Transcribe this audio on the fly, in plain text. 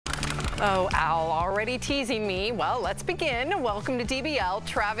Oh, Al, already teasing me. Well, let's begin. Welcome to DBL.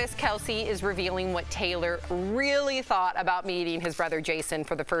 Travis Kelce is revealing what Taylor really thought about meeting his brother Jason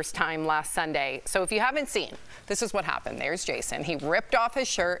for the first time last Sunday. So if you haven't seen, this is what happened. There's Jason. He ripped off his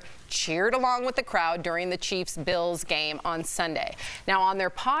shirt, cheered along with the crowd during the Chiefs-Bills game on Sunday. Now, on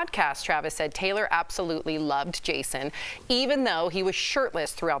their podcast, Travis said Taylor absolutely loved Jason, even though he was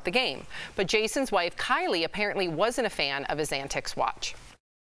shirtless throughout the game. But Jason's wife, Kylie, apparently wasn't a fan of his antics watch.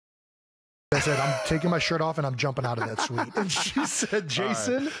 I said, I'm taking my shirt off and I'm jumping out of that suite. And she said,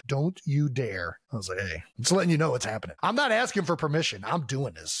 Jason, don't you dare. I was like, hey, just letting you know what's happening. I'm not asking for permission. I'm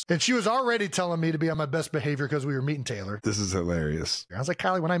doing this. And she was already telling me to be on my best behavior because we were meeting Taylor. This is hilarious. I was like,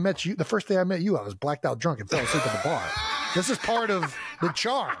 Kylie, when I met you, the first day I met you, I was blacked out drunk and fell asleep at the bar. This is part of the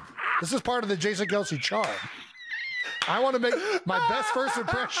charm. This is part of the Jason Kelce charm. I want to make my best first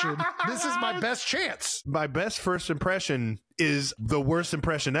impression. This is my best chance. My best first impression is the worst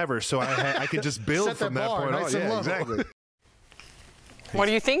impression ever, so I can just build Set from that that bar, point nice on. and Yeah, level. exactly. What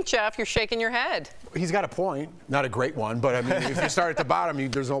do you think, Jeff? You're shaking your head. He's got a point. Not a great one, but I mean, if you start at the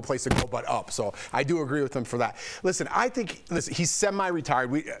bottom, there's no place to go but up. So I do agree with him for that. Listen, I think he's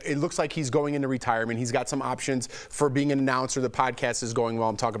semi-retired. It looks like he's going into retirement. He's got some options for being an announcer. The podcast is going well.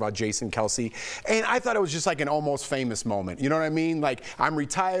 I'm talking about Jason Kelce. And I thought it was just like an almost famous moment. You know what I mean? Like, I'm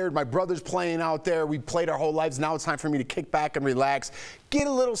retired. My brother's playing out there. We played our whole lives. Now it's time for me to kick back and relax. Get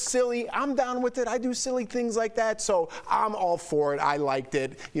a little silly. I'm down with it. I do silly things like that. So I'm all for it. I liked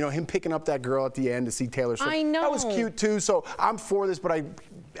it. You know, him picking up that girl at the end to see Taylor Swift. I know. That was cute too. So I'm for this, but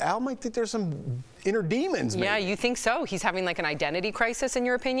Al might think there's some inner demons. Maybe. Yeah, you think so? He's having like an identity crisis, in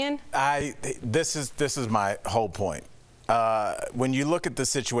your opinion? This is my whole point. When you look at the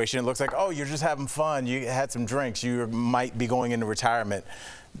situation, it looks like, oh, you're just having fun. You had some drinks. You might be going into retirement.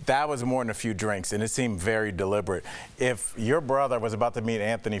 That was more than a few drinks, and it seemed very deliberate. If your brother was about to meet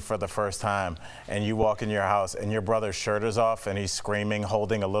Anthony for the first time, and you walk in your house, and your brother's shirt is off, and he's screaming,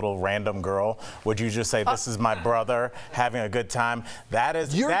 holding a little random girl, would you just say, this is my brother having a good time? That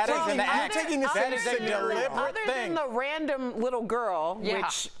is an act. That is a deliberate Other thing. than the random little girl,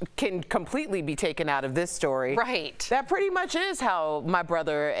 which can completely be taken out of this story. Right. That pretty much is how my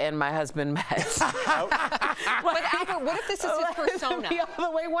brother and my husband met. But Albert, what if this is his persona? Be all the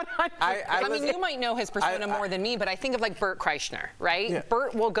way 100. I mean, you might know his persona more than me, but I think of like Bert Kreischer, right? Yeah.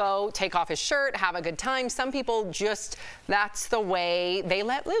 Bert will go take off his shirt, have a good time. Some people just, that's the way they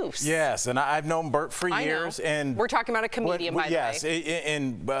let loose. Yes, and I've known Bert for years. And we're talking about a comedian, by the way. Yes,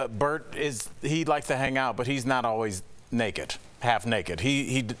 and Bert he likes to hang out, but he's not always naked. Half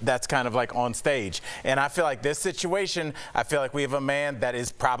naked. That's kind of like on stage. And I feel like this situation, I feel like we have a man that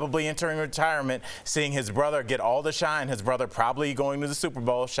is probably entering retirement, seeing his brother get all the shine, his brother probably going to the Super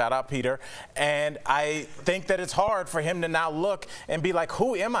Bowl, shout out Peter. And I think that it's hard for him to now look and be like,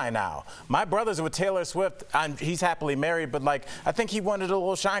 who am I now? My brother's with Taylor Swift. He's happily married, but like, I think he wanted a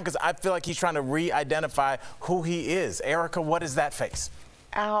little shine because I feel like he's trying to re-identify who he is. Erica, what is that face?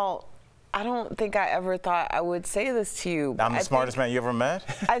 Al, I don't think I ever thought I would say this to you. I'm the smartest man you ever met?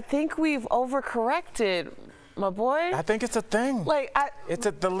 I think we've overcorrected, my boy. I think it's a thing. Like,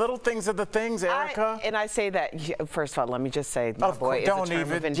 the little things are the things, Erica. And I say that, first of all, let me just say, my boy is a term of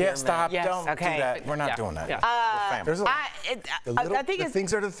endearment. Yeah, stop. Yes, Don't do that. We're not doing that. Yeah. I think the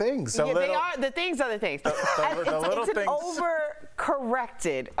things are the things. Yeah, they are. The things are the things. It's an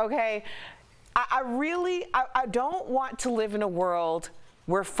overcorrected, okay? I don't want to live in a world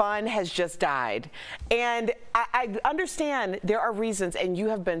where fun has just died. And I understand there are reasons, and you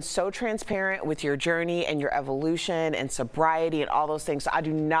have been so transparent with your journey and your evolution and sobriety and all those things. So I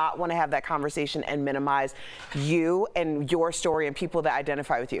do not want to have that conversation and minimize you and your story and people that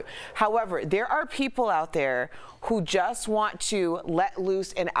identify with you. However, there are people out there who just want to let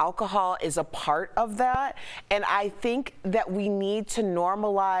loose, and alcohol is a part of that. And I think that we need to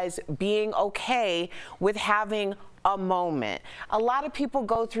normalize being okay with having a moment. A lot of people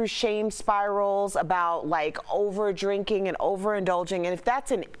go through shame spirals about like over drinking and overindulging, and if that's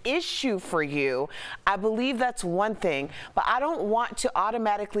an issue for you, I believe that's one thing, but I don't want to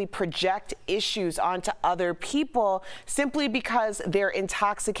automatically project issues onto other people simply because they're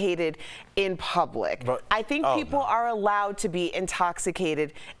intoxicated in public. But, I think people are allowed to be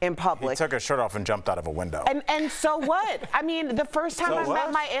intoxicated in public. He took his shirt off and jumped out of a window. And so what? I mean, the first time I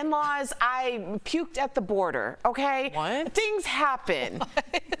met my in-laws, I puked at the border, okay? okay? What? Things happen.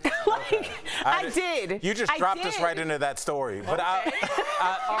 Like, I did. You just dropped us right into that story. But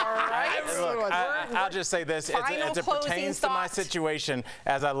I'll just say this. As it pertains to my situation,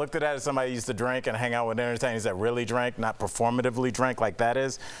 as I looked at it as somebody who used to drink and hang out with entertainers that really drank, not performatively drank like that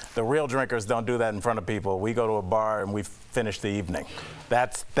is, the real drinkers don't do that in front of people. We go to a bar and we finish the evening.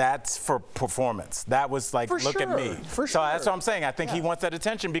 That's for performance. That was like, look at me. For so sure. that's what I'm saying. I think he wants that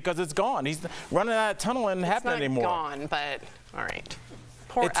attention because it's gone. He's running out of tunnel and happening anymore. It's not gone, but all right.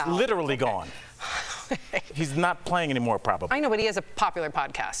 Poor It's Al. literally gone. He's not playing anymore, probably. I know, but he has a popular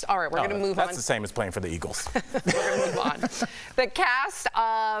podcast. All right, we're going to move on. That's the same as playing for the Eagles. We're going to move on. The cast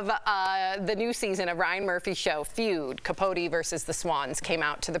of the new season of Ryan Murphy's show, Feud, Capote versus the Swans, came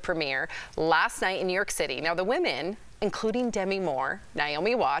out to the premiere last night in New York City. Now, the women, including Demi Moore,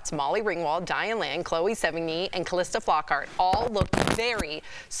 Naomi Watts, Molly Ringwald, Diane Lane, Chloe Sevigny, and Callista Flockhart all looked very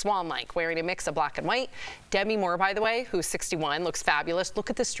swan-like, wearing a mix of black and white. Demi Moore, by the way, who's 61, looks fabulous. Look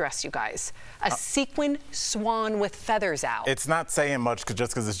at this dress, you guys. A sequin swan with feathers out. It's not saying much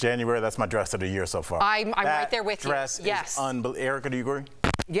just because it's January. That's my dress of the year so far. I'm right there with you. Dress is unbelievable. Erica, do you agree?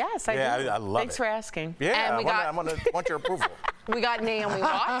 Yes, I do. I love Thanks it. for asking. Yeah, And I want your approval. We got Naomi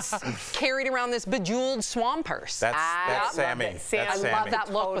Watts carried around this bejeweled swan purse. That's Sammy. Sam, I love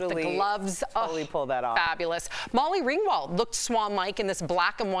that look with the gloves. Totally pulled that off. Fabulous. Molly Ringwald looked swan-like in this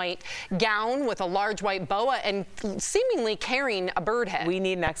black and white gown with a large white boa and seemingly carrying a bird head. We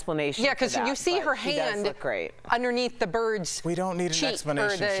need an explanation. Yeah, because you see her she hand does look great. underneath the bird's We don't need an cheek,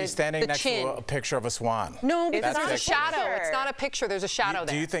 explanation. or She's standing next chin. to a picture of a swan. No, because It's there's a not a shadow. picture. It's not a picture. There's a shadow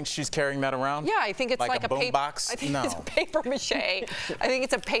there. Do you think she's carrying that around? Yeah, I think it's like a boom paper box. I think No. it's a paper mache. I think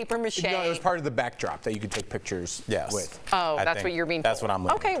it's a paper mache. No, it was part of the backdrop that you could take pictures with. Oh, I that's think what you're being told. that's what I'm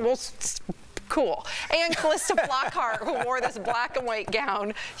looking Okay, well, cool. And Callista Flockhart, who wore this black and white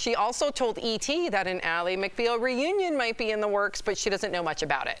gown, she also told E.T. that an Ally McBeal reunion might be in the works, but she doesn't know much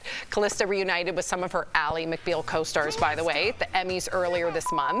about it. Callista reunited with some of her Ally McBeal co-stars, by the way, at the Emmys earlier this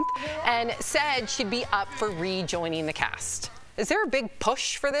month, and said she'd be up for rejoining the cast. Is there a big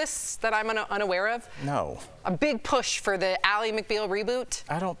push for this that I'm unaware of? No. A big push for the Ally McBeal reboot?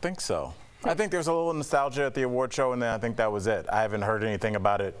 I don't think so. I think there's a little nostalgia at the award show, and then I think that was it. I haven't heard anything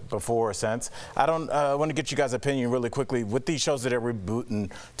about it before or since. I want to get you guys' opinion really quickly. With these shows that are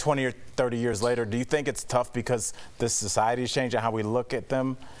rebooting 20 or 30 years later, do you think it's tough because the society is changing, how we look at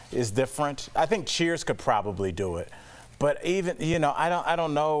them is different? I think Cheers could probably do it. But even, I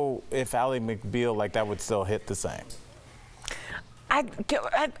don't know if Ally McBeal like that would still hit the same.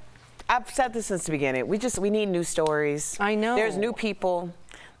 I've said this since the beginning. We need new stories. I know. There's new people.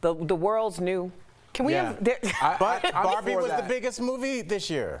 The world's new. Can we have... But Barbie was the biggest movie this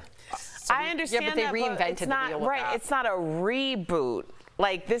year. I understand but they that, reinvented it's the not deal with right. that. It's not a reboot.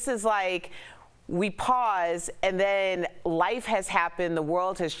 Like, this is like we pause and then life has happened, the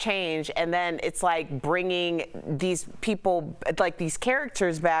world has changed, and then it's like bringing these people, like these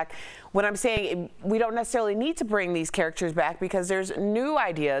characters back. When I'm saying we don't necessarily need to bring these characters back because there's new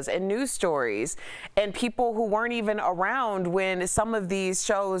ideas and new stories and people who weren't even around when some of these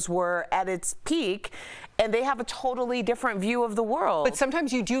shows were at its peak, and they have a totally different view of the world. But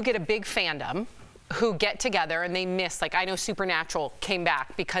sometimes you do get a big fandom who get together and they miss, like I know Supernatural came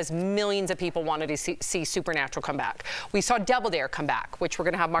back because millions of people wanted to see Supernatural come back. We saw Double Dare come back, which we're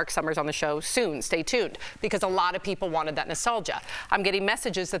going to have Mark Summers on the show soon. Stay tuned, because a lot of people wanted that nostalgia. I'm getting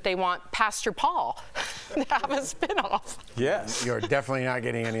messages that they want Pastor Paul to have a spinoff. Yes. You're definitely not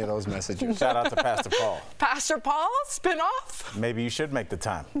getting any of those messages. Shout out to Pastor Paul. Pastor Paul spinoff? Maybe you should make the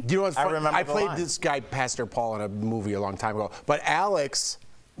time. You know what's funny? I the played line. this guy, Pastor Paul, in a movie a long time ago. But Alex,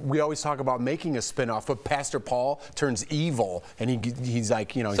 we always talk about making a spin-off, but Pastor Paul turns evil, and he's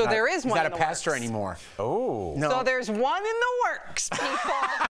like, So there is he's one not in a the pastor works. anymore. Oh. No. So there's one in the works,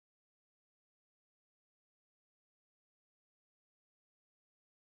 people.